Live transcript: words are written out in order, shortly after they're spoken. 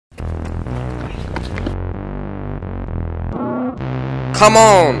Come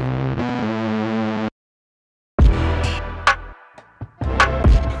on!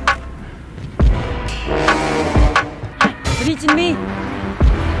 Reaching me!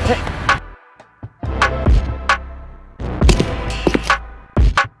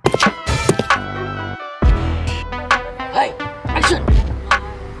 Hey! Action!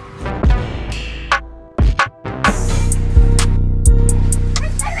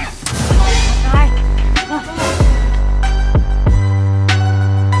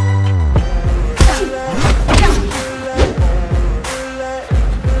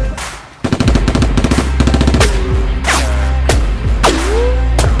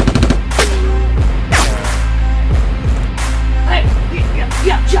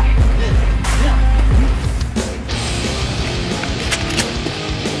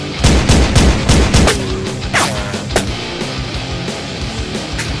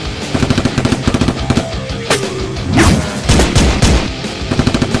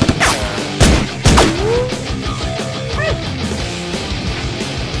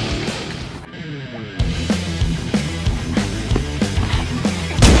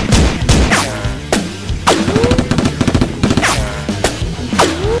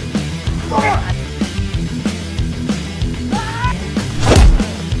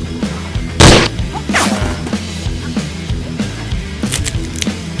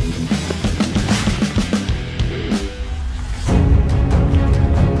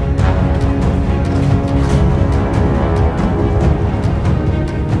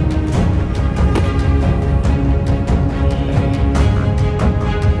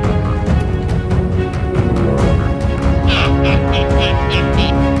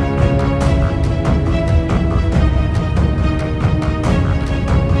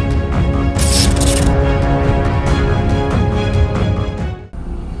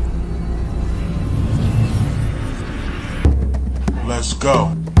 Let's go.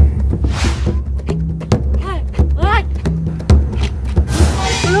 What?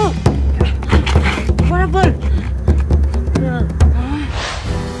 Look! What happened?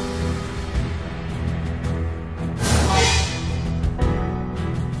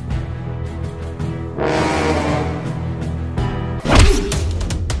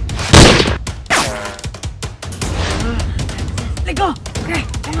 Let go! Okay,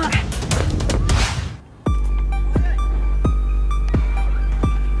 come on.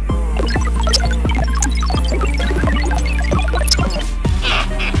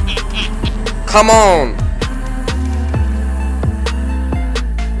 Come on!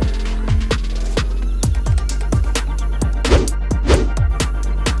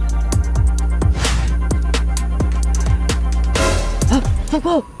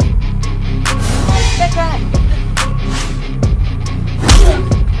 Go! Back right!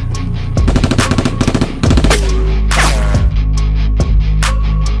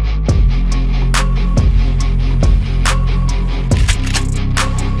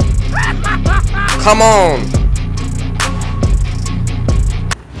 Come on!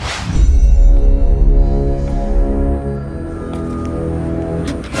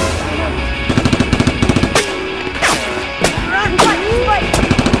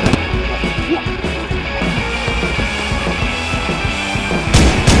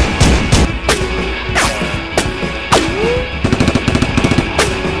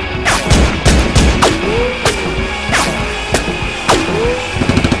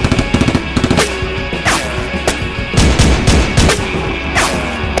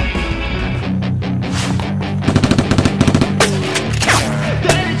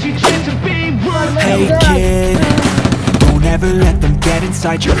 Hey kid, don't ever let them get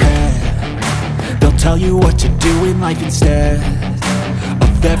inside your head. They'll tell you what to do in life instead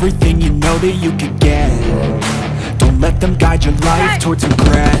of everything you know that you could get. Don't let them guide your life towards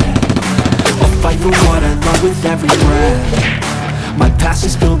regret. I'll fight for what I love with every breath. My past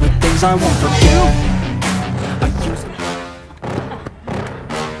is filled with things I won't forget. I used to...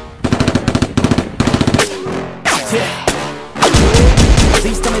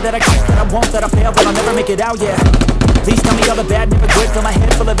 Please tell me that I can't, that I won't, that I fail, but I'll never make it out, yeah. Please tell me all the bad, never good, fill my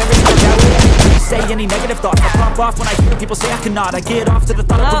head full of every single doubt, yeah. Please say any negative thoughts, I pop off when I hear people say I cannot. I get off to the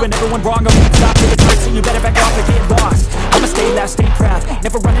thought of proving everyone wrong, I won't stop to the top, so you better back off and get lost. I'ma stay loud, stay proud,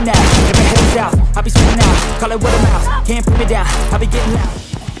 never running out, never heading south. I'll be spinning out, call it word of mouth, can't put me down, I'll be getting loud.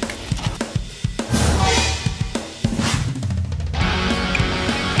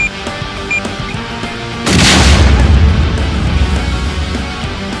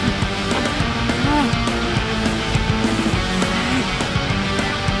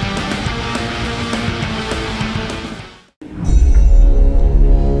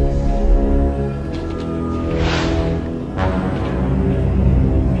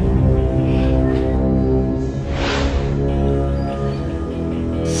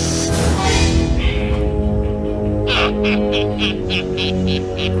 I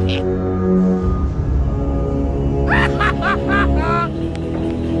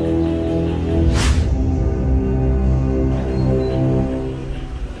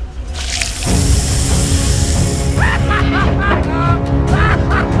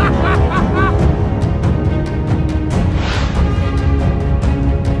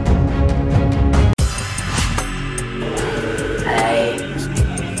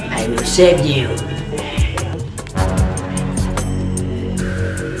will save you.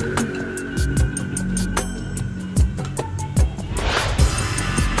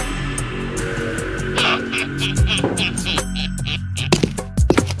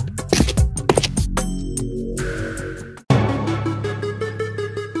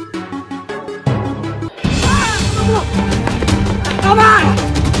 Come on!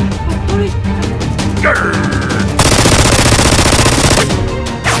 Police! Let go!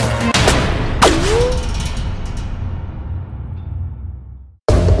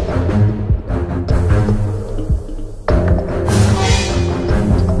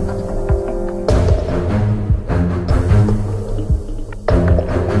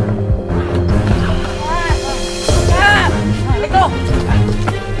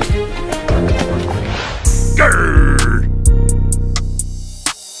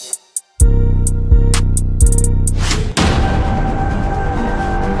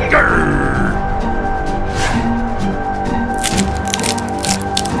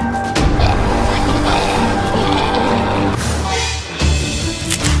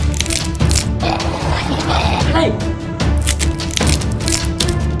 Hey!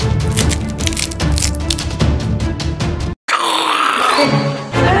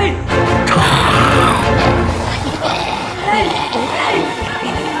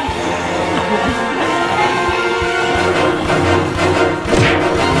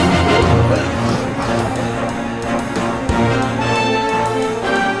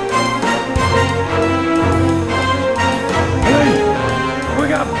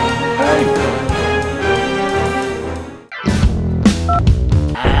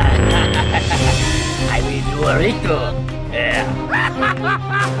 I will do a ritual.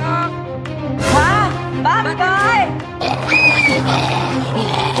 Hả? Bác ơi!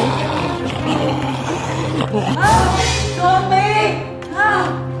 Tommy!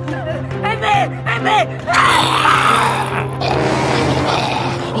 Amy!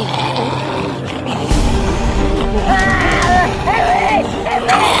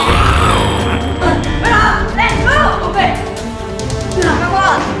 Let's go! Okay! Come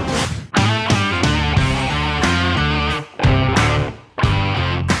on!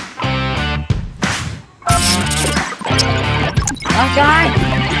 Okay!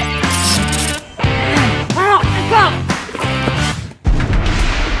 Let's go!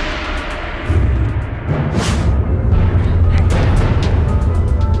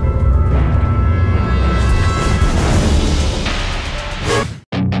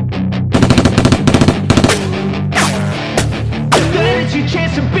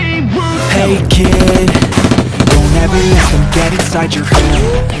 Hey kid, don't ever let them get inside your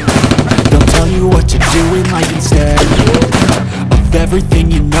head. They'll tell you what to do in life instead of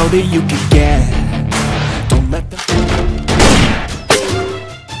everything you know that you can get. Don't let them...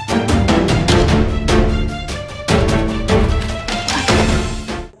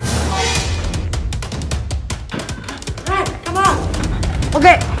 Right, come on!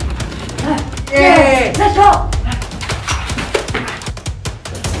 Okay! Yeah! Let's go!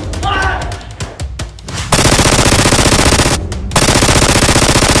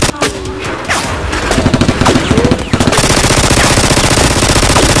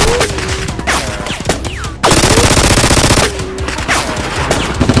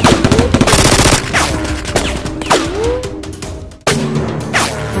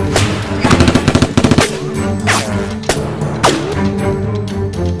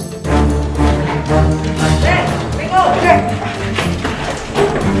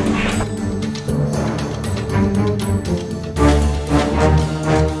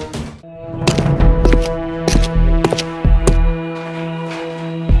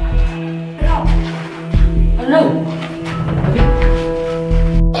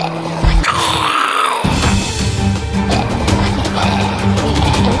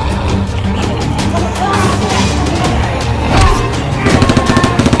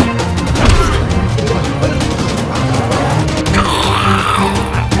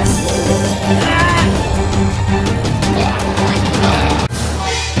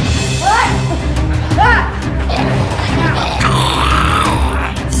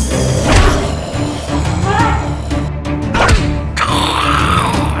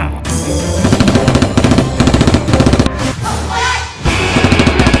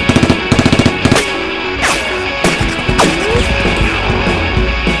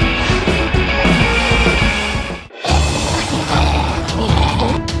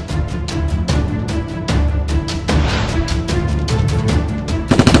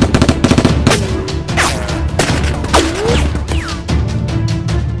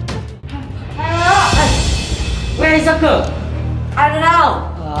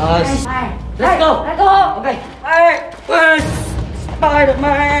 Let's go. Let's go. Okay. Hey, where's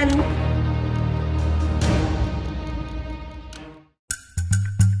Spider-Man?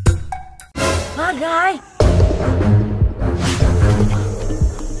 Hi, guy.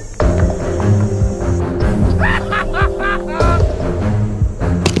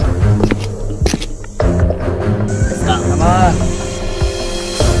 Let's go. Come on.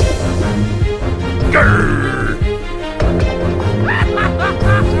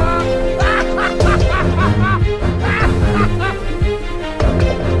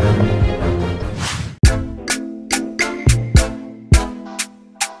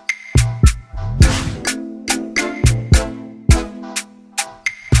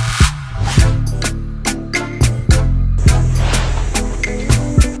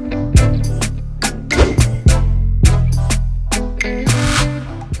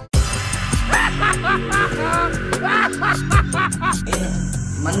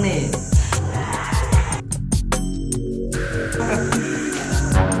 Money.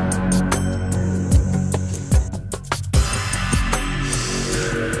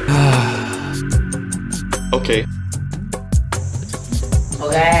 Okay.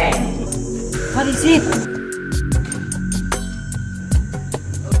 Okay. What is it?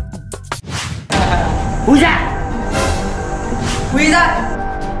 Who's that? Who is that?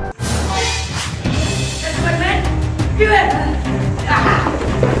 That's Spider-Man. Give it.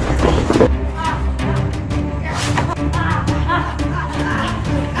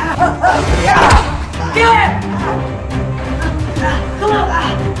 Give it. Come on.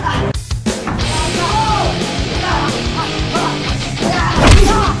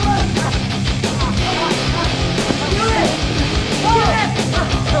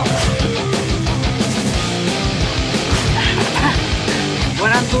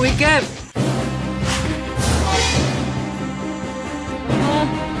 Walang tuwikim.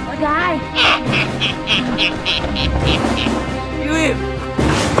 Guy. Yui.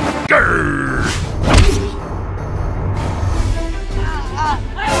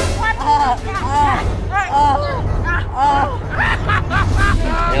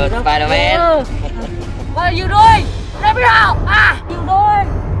 Yo, Spider-Man. What are you doing? Let me out! You doing?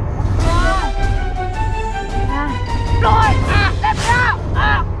 Doing! Let me out!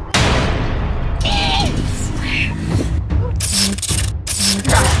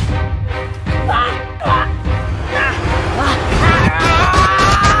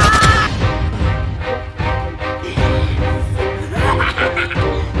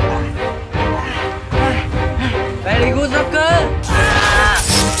 Very good, Joker.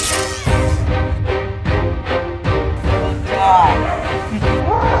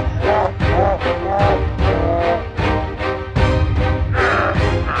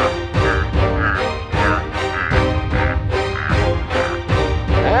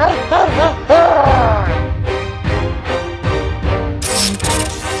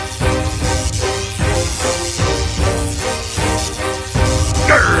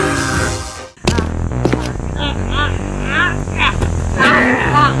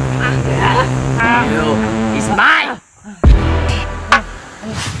 It's mine.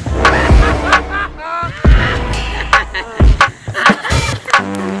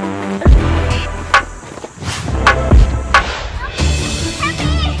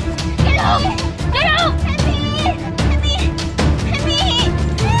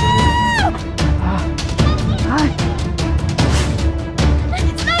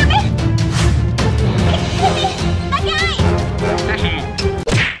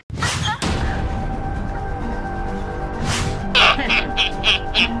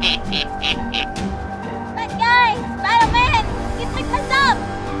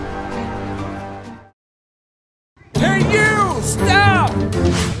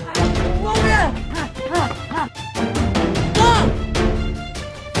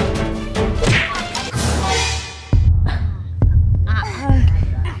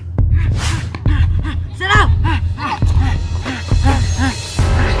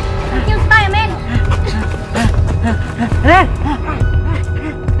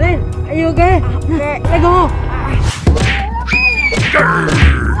 Are you okay? Okay, let go.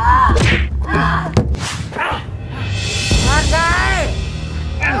 Okay.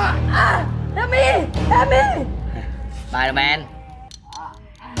 Help me! Help me! Spider-Man.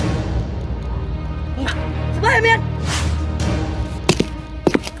 Spider-Man!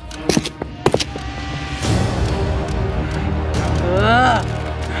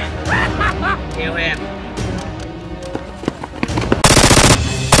 Kill him.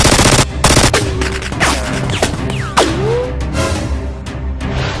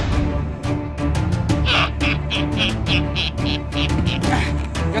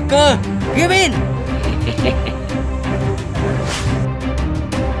 Joker, give me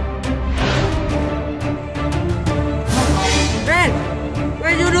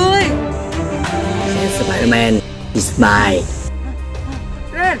Spider-Man is mine.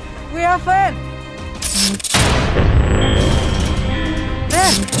 Ren, we are friends.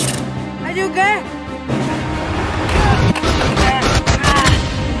 Ren, are you okay?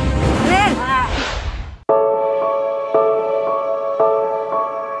 Ren.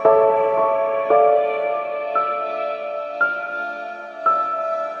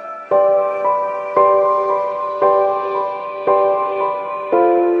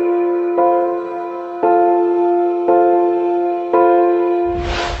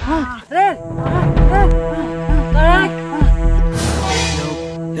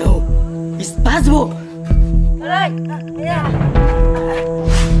 No, it's possible.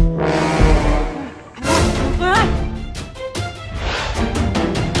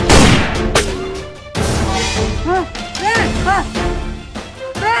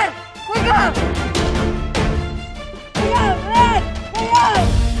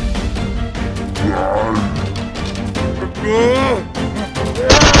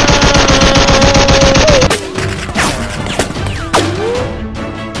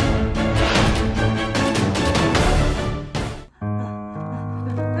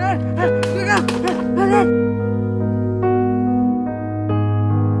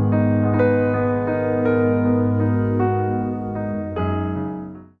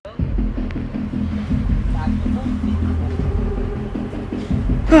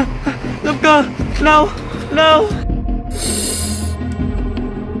 Lâm Cơ, no, no.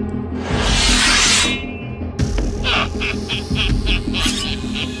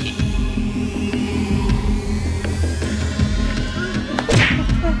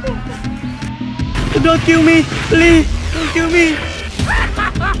 Don't kill me, please, don't kill me.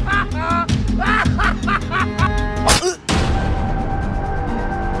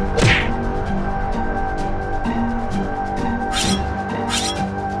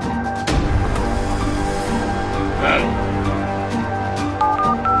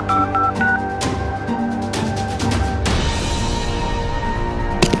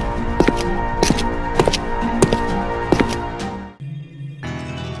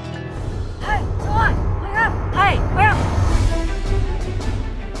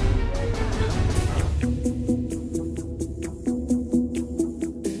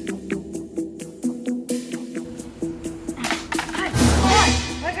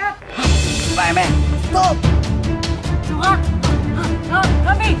 Spider-Man, stop!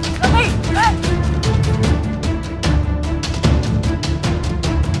 Let me!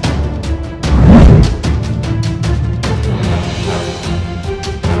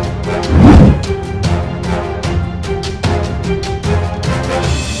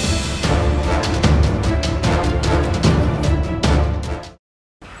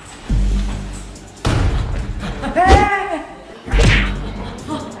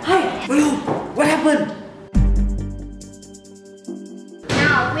 What happened?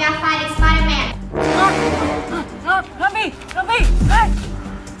 Now we are fighting Spider-Man. Let me!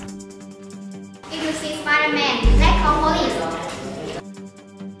 If you see Spider-Man, let's call police.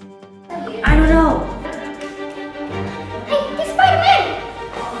 I don't know. Hey, it's Spider-Man!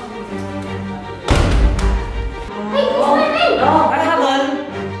 Hey, it's Spider-Man! What happened?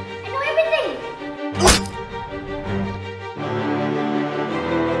 I know everything.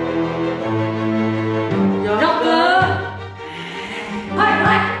 Joker! Right,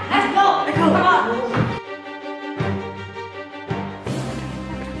 let's go! Come on!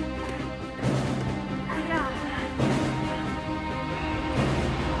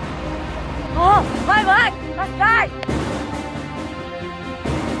 Oh, my back! Let's die!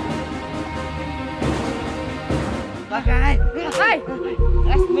 Okay. Hey!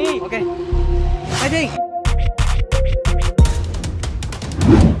 That's me! Okay. Fighting.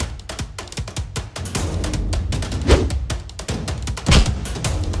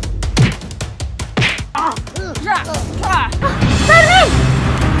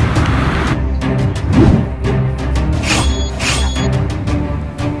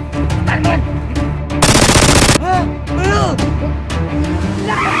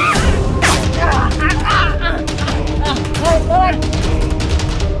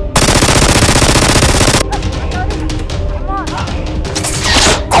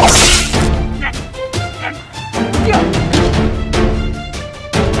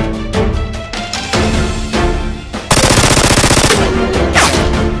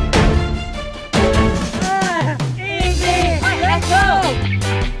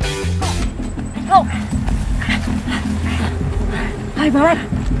 Hey, Bert!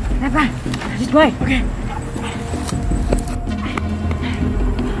 This way! Okay.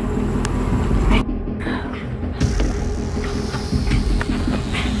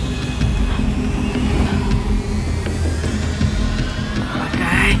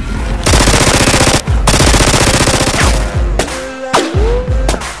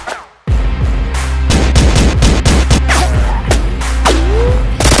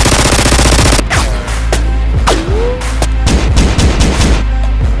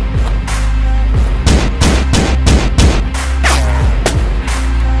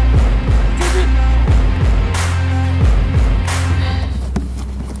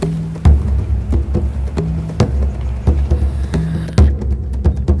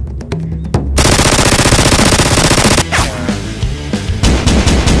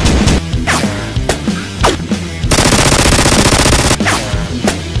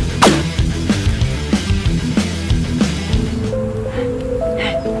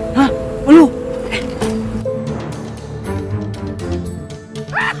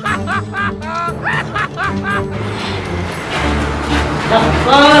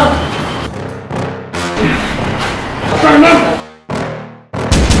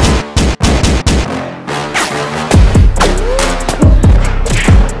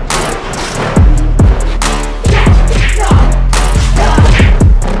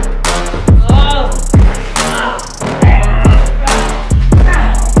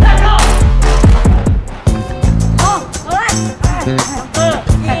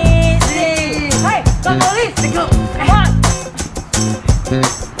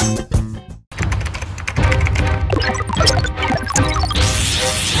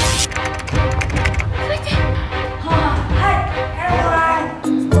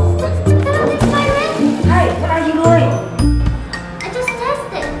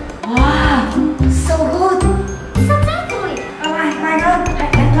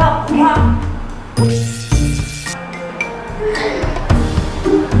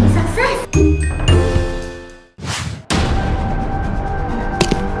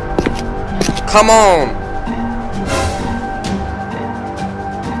 Come on.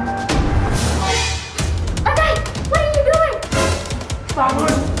 Okay, what are you doing?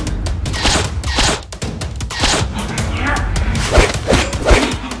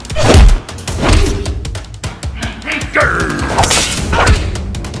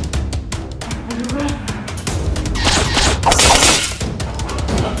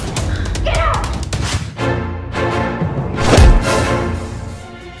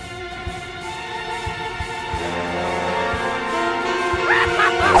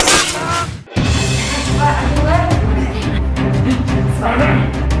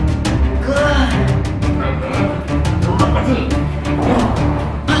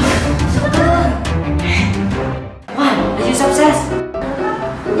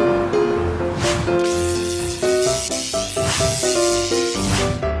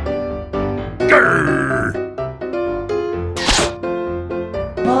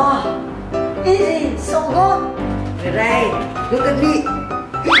 Easy, so good. Right, look at me.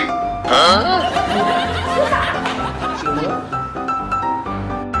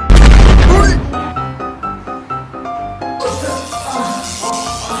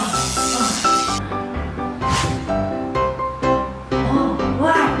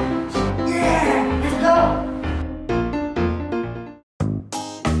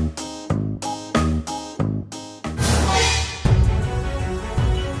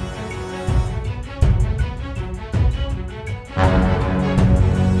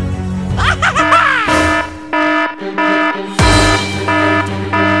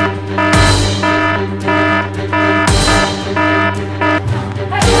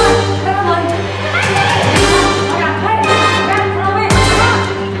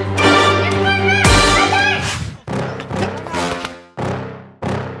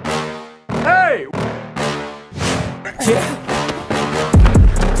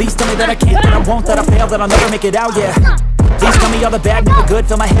 Please tell me that I can't, that I won't, that I fail, that I'll never make it out, yeah. Please tell me all the bad, never good,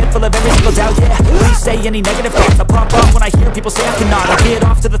 fill my head full of every single doubt, yeah. Please say any negative thoughts, I pop off when I hear people say I cannot. I get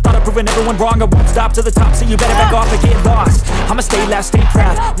off to the thought of proving everyone wrong, I won't stop to the top, so you better back off and get lost. I'ma stay loud, stay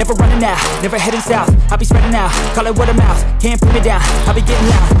proud, never running out, never heading south. I'll be spreading out, call it word of mouth, can't put me down, I'll be getting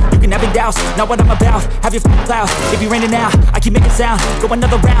loud. You can have it douse, not what I'm about, have your f***ing cloud. If you're raining now, I keep making sound, go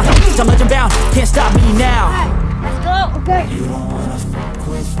another round, I'm legend bound, can't stop me now. Let's go. Okay. You don't wanna fuck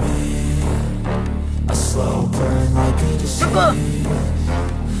with me, a slow burn like a disease.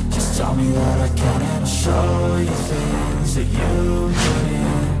 Just tell me that I can and I'll show you things that you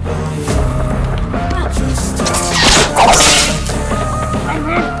didn't believe. Just tell me that I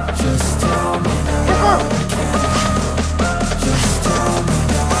can. Just tell me that I can. Just tell me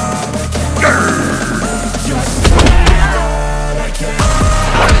that I can. Just tell me that I can.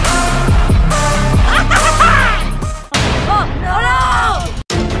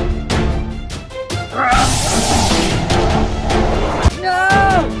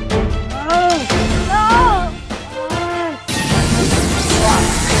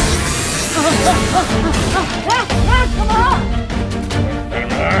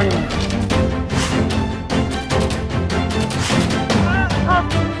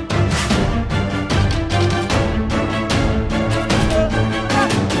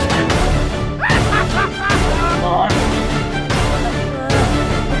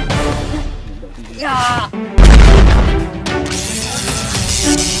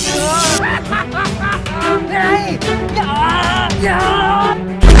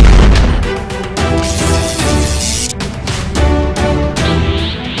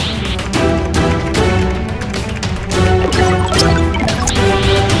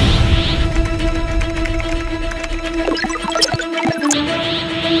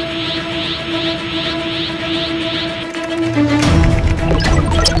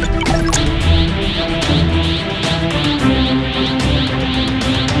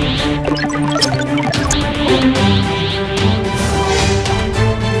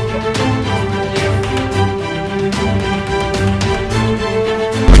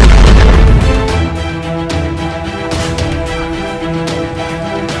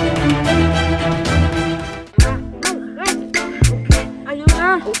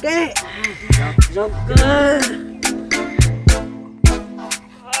 Okay. Joker.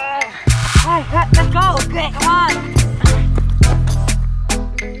 Hey, let's go. Okay, come on.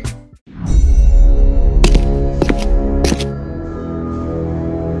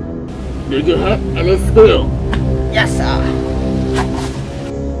 Big ahead and let's go. Yes, sir.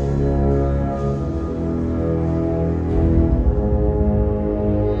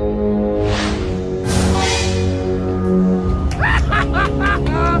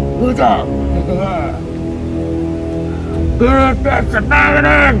 Good job. Good, that's a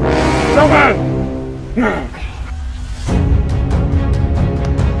bang. Okay.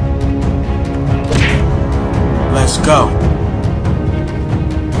 Let's go.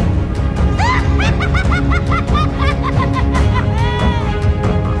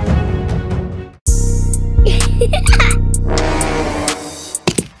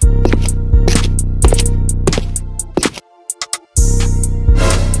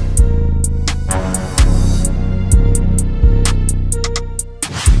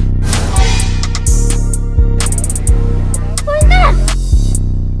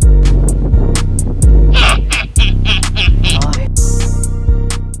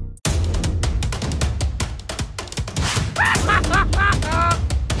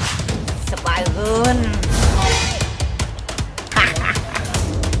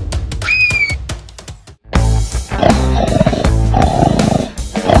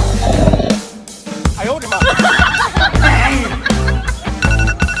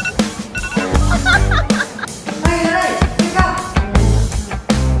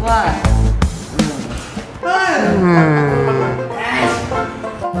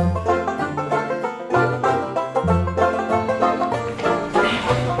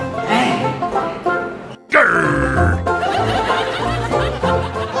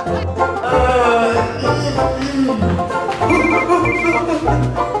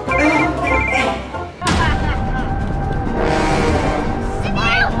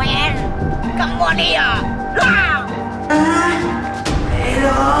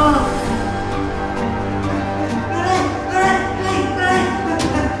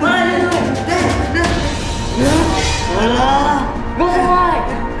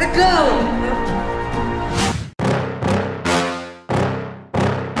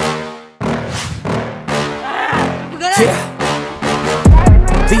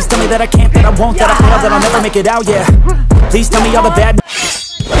 Please tell me that I can't, that I won't, that I fail, that I'll never make it out, yeah. Please tell me all the bad.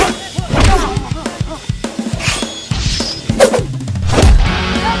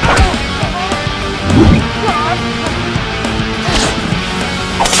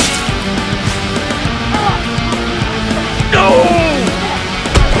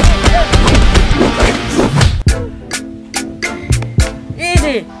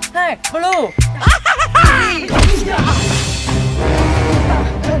 Easy. Hey, Blue.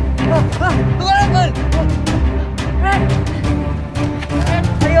 What happened?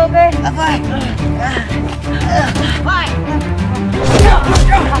 Are you okay? I'm fine. Fine.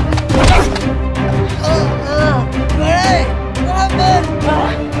 Hey, what happened?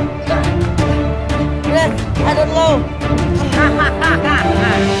 Yes, I don't know.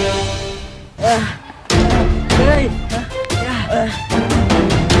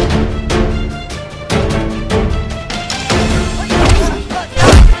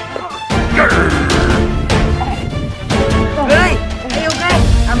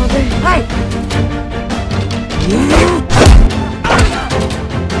 Hey.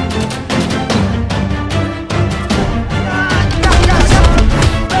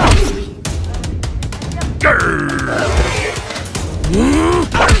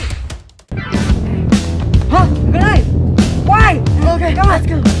 Huh? Good night. Why? Okay, come on. Let's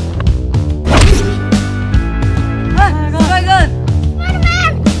go.